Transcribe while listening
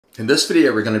In this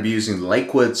video, we're going to be using the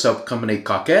Lakewood Soap Company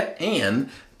Coquette and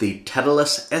the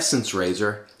Tedalus Essence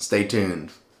Razor. Stay tuned.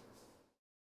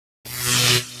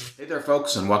 Hey there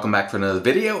folks, and welcome back for another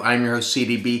video. I'm your host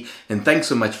CDB, and thanks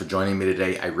so much for joining me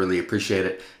today. I really appreciate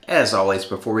it. As always,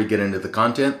 before we get into the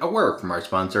content, a word from our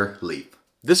sponsor, Leaf.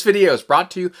 This video is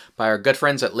brought to you by our good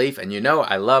friends at Leaf, and you know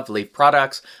I love Leaf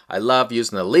products. I love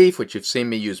using the Leaf, which you've seen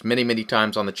me use many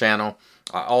times on the channel.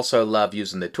 I also love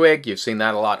using the Twig. You've seen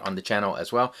that a lot on the channel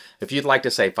as well. If you'd like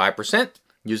to save 5%,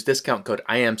 use discount code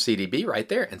IAMCDB right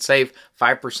there and save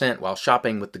 5% while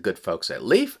shopping with the good folks at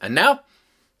Leaf. And now,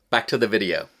 back to the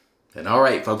video. And all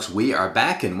right, folks, we are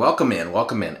back, and welcome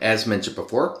in. As mentioned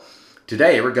before,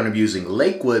 today we're going to be using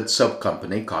Lakewood Soap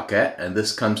Company Coquette, and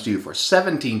this comes to you for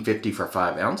 $17.50 for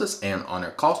 5 ounces, and on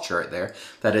our cost chart there,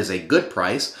 that is a good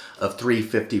price of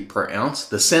 $3.50 per ounce.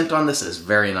 The scent on this is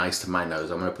very nice to my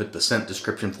nose. I'm going to put the scent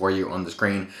description for you on the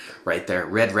screen right there.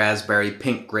 Red raspberry,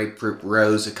 pink grapefruit,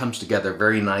 rose. It comes together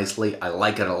very nicely. I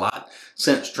like it a lot.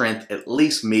 Scent strength at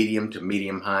least medium to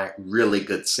medium high. Really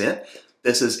good scent.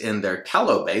 This is in their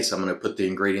tallow base. I'm going to put the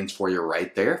ingredients for you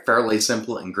right there. Fairly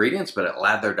simple ingredients, but it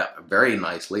lathered up very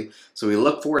nicely. So we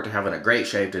look forward to having a great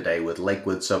shave today with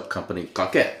Lakewood Soap Company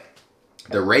Coquette.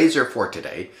 The razor for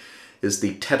today is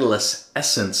the Tedalus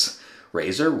Essence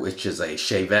razor, which is a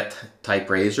shavette type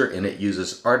razor, and it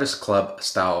uses Artist Club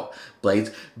style blades.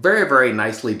 Very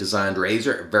nicely designed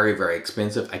razor. Very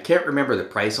expensive. I can't remember the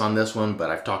price on this one,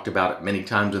 but I've talked about it many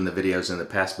times in the videos in the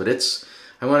past, but it's,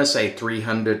 I want to say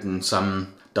 $300 and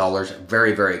some dollars.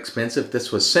 Very expensive.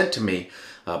 This was sent to me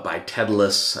by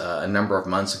Tedalus a number of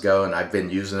months ago, and I've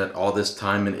been using it all this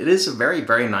time, and it is a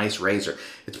very nice razor.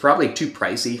 It's probably too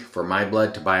pricey for my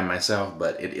blood to buy myself,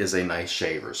 but it is a nice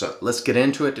shaver. So let's get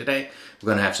into it today. We're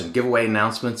going to have some giveaway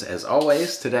announcements as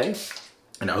always today,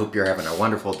 and I hope you're having a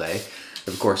wonderful day.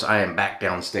 Of course, I am back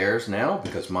downstairs now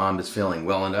because Mom is feeling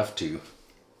well enough to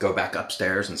go back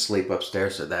upstairs and sleep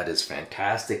upstairs, so that is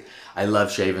fantastic. I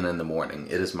love shaving in the morning.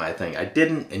 It is my thing. I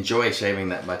didn't enjoy shaving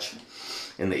that much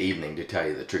in the evening, to tell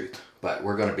you the truth, but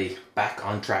we're going to be back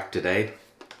on track today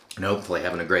and hopefully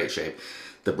having a great shave.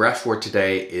 The brush for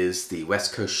today is the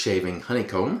Wetshaving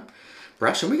Honeycomb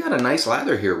brush, and we got a nice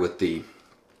lather here with the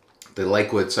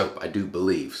Lakewood soap, I do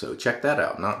believe, so check that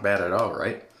out. Not bad at all,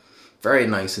 right? Very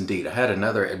nice indeed. I had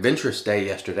another adventurous day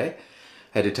yesterday.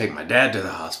 I had to take my dad to the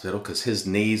hospital because his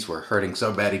knees were hurting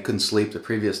so bad he couldn't sleep the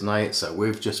previous night. So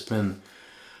we've just been,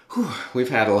 we've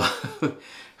had a lot of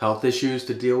health issues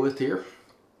to deal with here.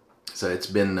 So it's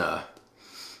been,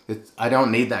 I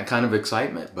don't need that kind of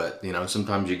excitement, but you know,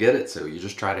 sometimes you get it. So you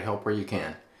just try to help where you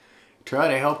can. Try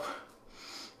to help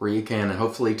where you can, and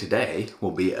hopefully today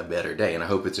will be a better day. And I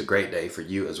hope it's a great day for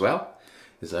you as well.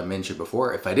 As I mentioned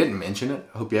before, if I didn't mention it,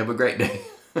 I hope you have a great day.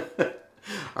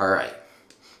 All right.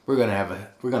 We're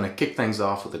gonna kick things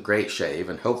off with a great shave,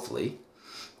 and hopefully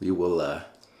we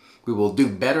will do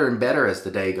better and better as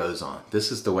the day goes on.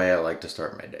 This is the way I like to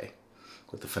start my day,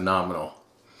 with a phenomenal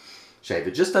shave.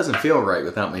 It just doesn't feel right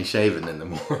without me shaving in the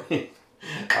morning.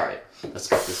 All right, let's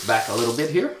get this back a little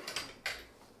bit here,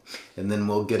 and then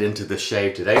we'll get into the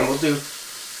shave today. And we'll do,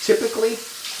 typically,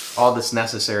 all that's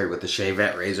necessary with the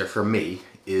shavette razor for me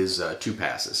is 2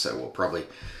 passes. So we'll probably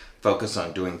focus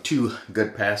on doing 2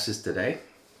 good passes today.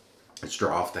 Let's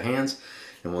draw off the hands,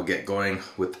 and we'll get going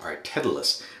with our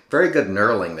Tedalus. Very good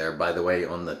knurling there, by the way,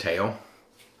 on the tail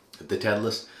of the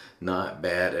Tedalus. Not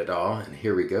bad at all. And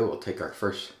here we go. We'll take our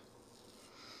first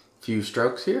few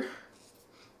strokes here.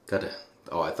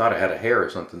 Oh, I thought I had a hair or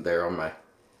something there on my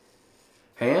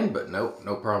hand, but nope,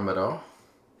 no problem at all.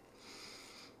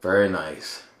 Very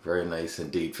nice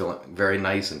indeed. Feeling very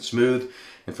nice and smooth.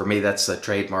 And for me, that's the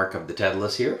trademark of the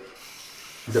Tedalus here.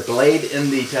 The blade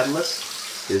in the Tedalus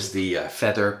is the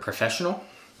Feather Professional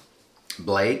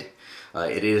blade.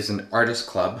 It is an Artist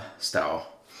Club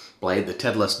style blade. The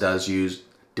Tedalus does use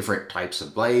different types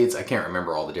of blades. I can't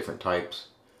remember all the different types,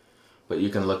 but you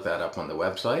can look that up on the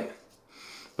website.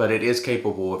 But it is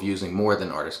capable of using more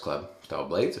than Artist Club style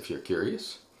blades if you're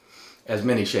curious, as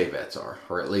many shavettes are,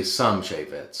 or at least some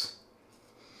shavettes.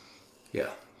 Yeah,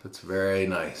 that's very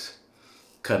nice.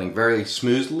 Cutting very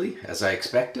smoothly, as I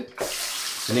expected.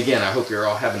 And again, I hope you're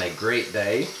all having a great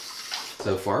day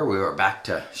so far. We are back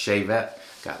to shavette.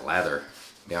 Got lather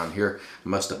down here.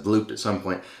 Must have blooped at some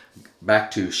point. Back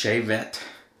to shavette,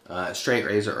 straight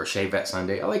razor or shavette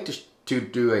Sunday. I like to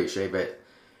do a shavette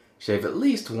shave at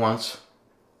least once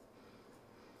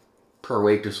per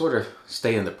week to sort of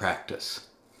stay in the practice.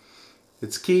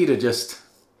 It's key to just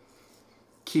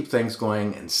keep things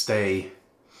going and stay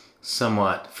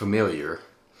somewhat familiar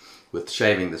with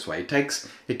shaving this way. It takes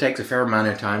a fair amount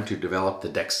of time to develop the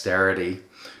dexterity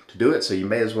to do it, so you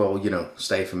may as well, you know,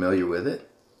 stay familiar with it.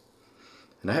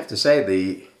 And I have to say,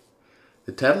 the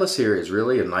Tedalus here is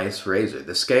really a nice razor.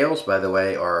 The scales, by the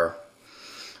way, are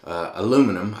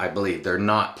aluminum, I believe. They're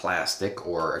not plastic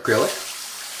or acrylic.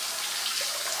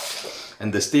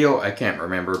 And the steel, I can't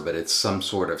remember, but it's some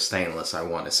sort of stainless, I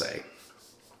want to say.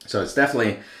 So it's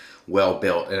definitely well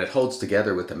built, and it holds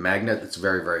together with the magnet. It's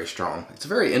very, very strong. It's a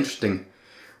very interesting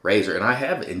razor, and I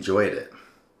have enjoyed it.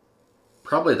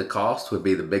 Probably the cost would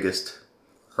be the biggest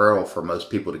hurdle for most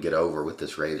people to get over with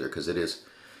this razor, because it is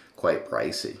quite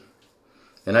pricey.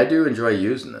 And I do enjoy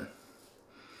using it.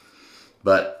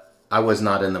 But I was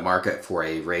not in the market for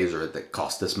a razor that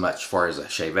cost this much as far as a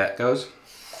shavette goes.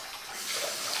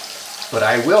 But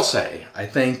I will say, I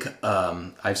think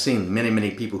I've seen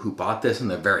many people who bought this and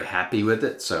they're very happy with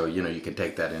it. So, you know, you can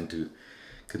take that into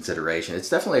consideration. It's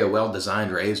definitely a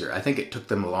well-designed razor. I think it took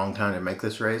them a long time to make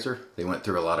this razor. They went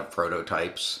through a lot of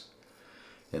prototypes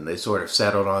and they sort of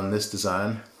settled on this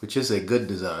design, which is a good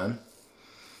design.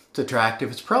 It's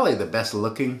attractive. It's probably the best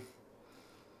looking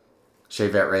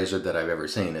shavette razor that I've ever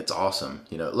seen. It's awesome.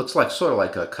 You know, it looks like sort of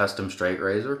like a custom straight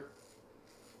razor.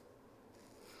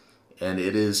 And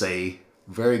it is a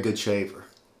very good shaver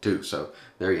too. So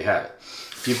there you have it.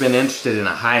 If you've been interested in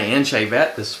a high-end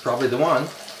shavette, this is probably the one.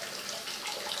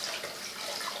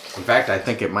 In fact, I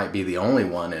think it might be the only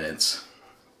one in its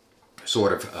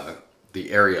sort of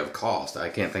the area of cost. I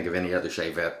can't think of any other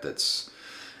shavette that's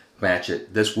match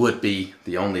it. This would be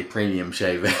the only premium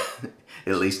shavette,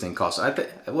 at least in cost.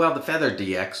 Well, the Feather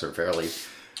DX are fairly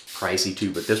pricey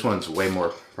too, but this one's way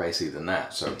more pricey than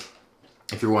that. So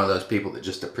if you're one of those people that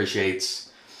just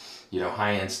appreciates, you know,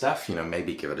 high-end stuff, you know,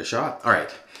 maybe give it a shot. All right,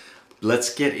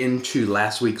 let's get into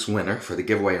last week's winner for the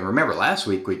giveaway. And remember, last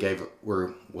week we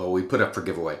put up for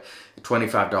giveaway a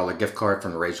 $25 gift card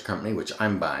from the razor company, which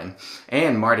I'm buying.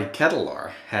 And Marty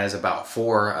Kettler has about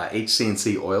 4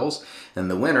 HCNC oils. And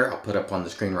the winner, I'll put up on the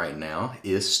screen right now,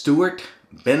 is Stuart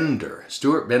Bender.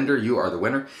 Stuart Bender, you are the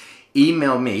winner.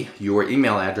 Email me your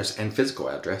email address and physical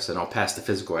address, and I'll pass the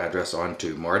physical address on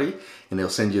to Marty, and he'll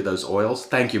send you those oils.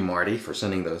 Thank you, Marty, for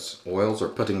sending those oils or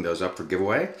putting those up for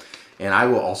giveaway. And I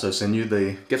will also send you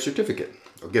the gift certificate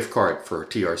or gift card for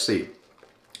TRC,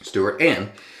 Stuart.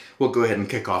 And we'll go ahead and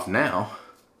kick off now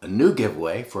a new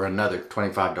giveaway for another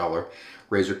 $25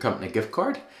 Razor Company gift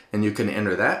card. And you can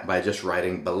enter that by just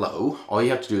writing below. All you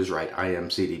have to do is write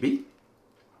IAMCDB.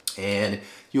 And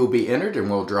you'll be entered, and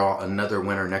we'll draw another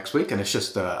winner next week. And it's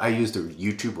just, I used a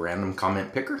YouTube random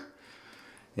comment picker.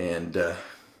 And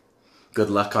good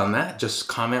luck on that. Just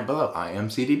comment below,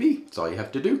 IAMCDB. That's all you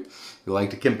have to do. We like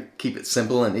to keep it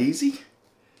simple and easy.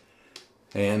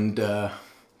 And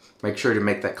make sure to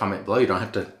make that comment below. You don't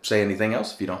have to say anything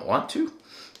else if you don't want to.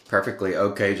 Perfectly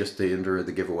okay just to enter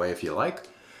the giveaway if you like.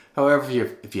 However,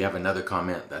 if you have another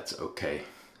comment, that's okay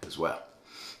as well.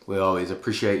 We always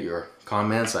appreciate your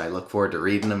comments. I look forward to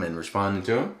reading them and responding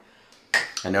to them.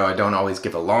 I know I don't always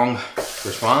give a long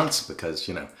response because,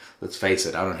 you know, let's face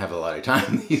it, I don't have a lot of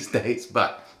time these days,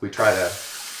 but we try to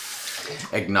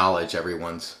acknowledge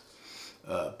everyone's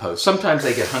posts. Sometimes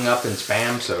they get hung up in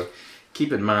spam, so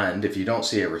keep in mind, if you don't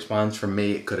see a response from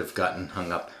me, it could have gotten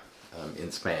hung up in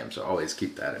spam, so always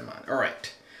keep that in mind. All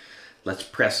right, let's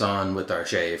press on with our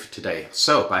shave today.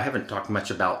 Soap, I haven't talked much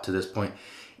about to this point.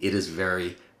 It is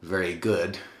very, very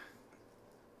good,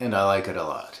 and I like it a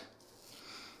lot.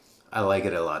 I like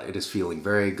it a lot. It is feeling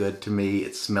very good to me.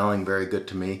 It's smelling very good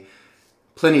to me.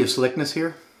 Plenty of slickness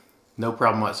here. No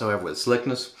problem whatsoever with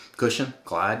slickness, cushion,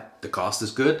 glide. The cost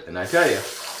is good, and I tell you,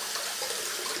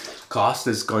 cost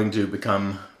is going to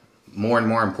become more and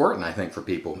more important, I think, for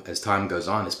people as time goes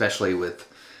on, especially with,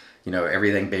 you know,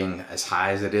 everything being as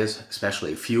high as it is,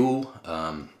 especially fuel.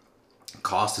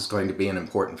 Cost is going to be an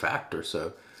important factor.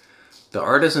 So the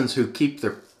artisans who keep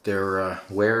their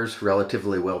wares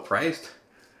relatively well priced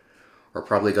are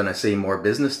probably going to see more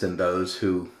business than those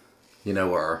who, you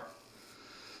know, are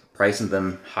pricing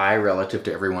them high relative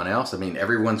to everyone else. I mean,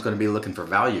 everyone's going to be looking for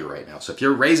value right now. So if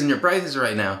you're raising your prices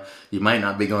right now, you might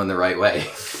not be going the right way.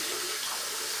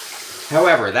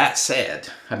 However, that said,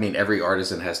 I mean, every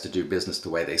artisan has to do business the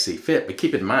way they see fit. But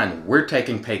keep in mind, we're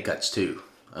taking pay cuts too,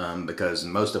 because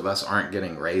most of us aren't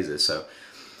getting raises. So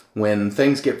when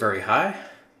things get very high,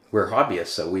 we're hobbyists,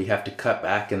 so we have to cut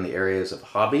back in the areas of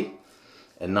hobby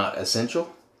and not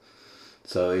essential.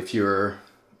 So if you're,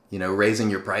 you know, raising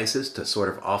your prices to sort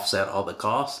of offset all the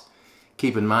costs,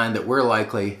 keep in mind that we're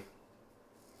likely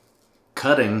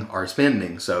cutting our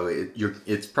spending. So you're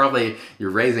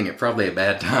raising it probably a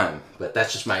bad time, but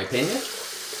that's just my opinion.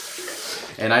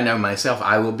 And I know myself,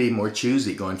 I will be more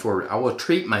choosy going forward. I will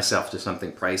treat myself to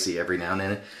something pricey every now and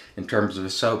then in terms of a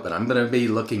soap, but I'm going to be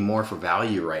looking more for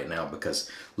value right now because,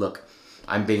 look,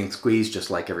 I'm being squeezed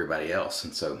just like everybody else.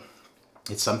 And so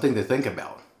it's something to think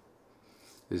about.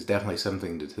 It's definitely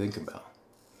something to think about.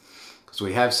 Because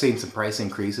we have seen some price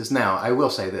increases. Now, I will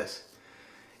say this.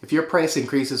 If your price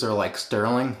increases are like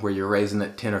Sterling, where you're raising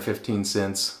it 10 or 15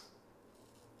 cents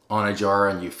on a jar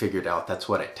and you figured out that's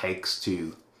what it takes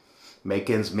to make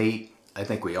ends meet, I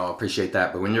think we all appreciate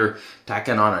that. But when you're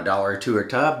tacking on $1 or $2 a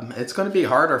tub, it's going to be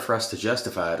harder for us to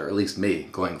justify it, or at least me,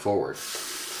 going forward.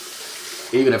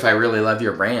 Even if I really love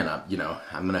your brand, I'm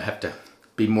going to have to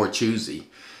be more choosy.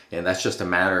 And that's just a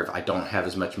matter of I don't have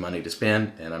as much money to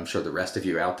spend, and I'm sure the rest of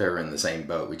you out there are in the same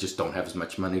boat. We just don't have as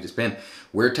much money to spend.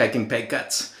 We're taking pay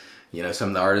cuts. Some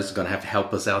of the artists are going to have to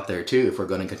help us out there too if we're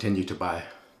going to continue to buy,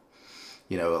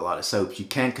 a lot of soaps. You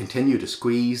can't continue to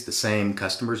squeeze the same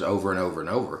customers over and over and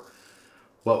over.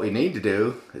 What we need to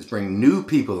do is bring new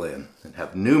people in and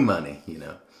have new money,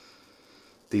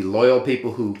 The loyal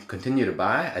people who continue to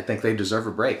buy, I think they deserve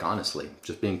a break, honestly.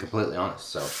 Just being completely honest.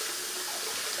 So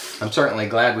I'm certainly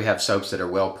glad we have soaps that are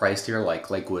well priced here, like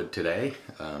Lakewood today.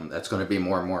 That's going to be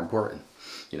more and more important,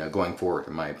 going forward,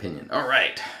 in my opinion. All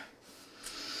right.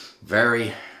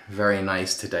 Very, very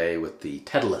nice today with the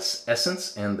Tedalus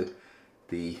Essence and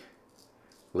the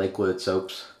Lakewood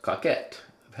soaps Coquette.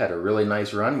 I've had a really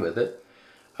nice run with it.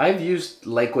 I've used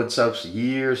Lakewood soaps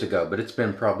years ago, but it's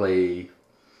been probably,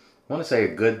 I want to say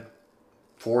a good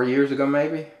 4 years ago,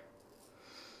 maybe.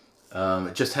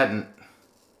 It just hadn't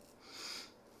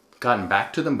gotten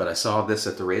back to them, but I saw this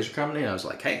at the razor company and I was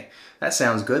like, hey, that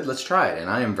sounds good, let's try it. And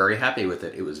I am very happy with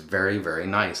it. It was very, very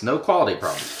nice. No quality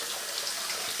problems.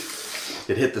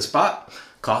 It hit the spot.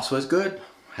 Cost was good.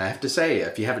 I have to say,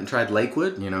 if you haven't tried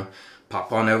Lakewood,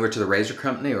 pop on over to the razor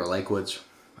company or Lakewood's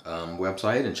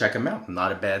website and check them out.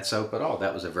 Not a bad soap at all.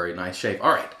 That was a very nice shave.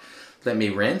 All right, let me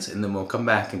rinse and then we'll come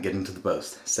back and get into the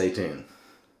post. Stay tuned.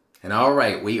 And all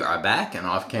right, we are back, and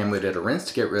off cam we did a rinse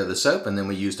to get rid of the soap, and then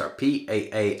we used our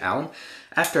PAA alum.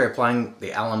 After applying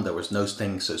the alum, there was no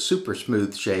sting, so super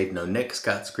smooth shave, no nicks,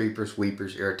 cuts, creepers,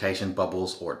 weepers, irritation,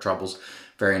 bubbles, or troubles.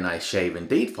 Very nice shave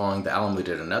indeed. Following the alum, we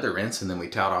did another rinse, and then we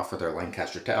toweled off with our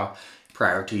Lancaster towel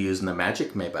prior to using the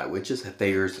Magic made by Witches at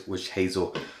Thayer's Witch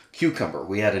Hazel Cucumber.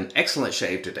 We had an excellent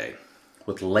shave today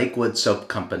with Lakewood Soap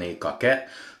Company Coquette.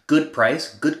 Good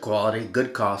price, good quality,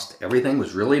 good cost. Everything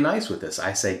was really nice with this.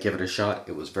 I say give it a shot.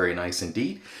 It was very nice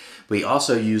indeed. We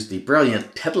also used the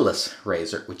brilliant Tedalus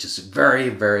razor, which is very,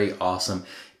 very awesome.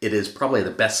 It is probably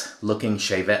the best looking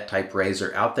shavette type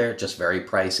razor out there, just very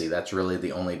pricey. That's really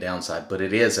the only downside, but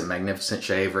it is a magnificent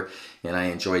shaver and I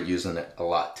enjoyed using it a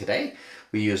lot today.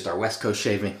 We used our West Coast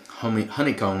Shaving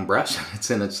Honeycomb brush.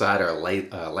 It's inside our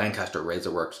Lancaster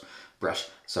Razor Works brush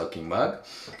soaking mug.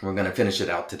 We're going to finish it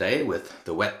out today with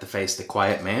the Wet the Face, the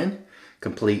Quiet Man,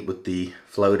 complete with the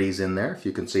floaties in there, if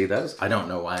you can see those. I don't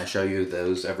know why I show you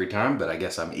those every time, but I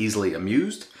guess I'm easily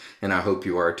amused, and I hope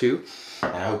you are too.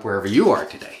 And I hope wherever you are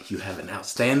today, you have an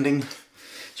outstanding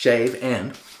shave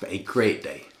and a great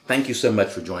day. Thank you so much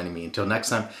for joining me. Until next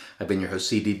time, I've been your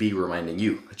host, CDB, reminding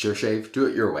you, it's your shave, do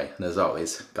it your way. And as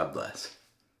always, God bless.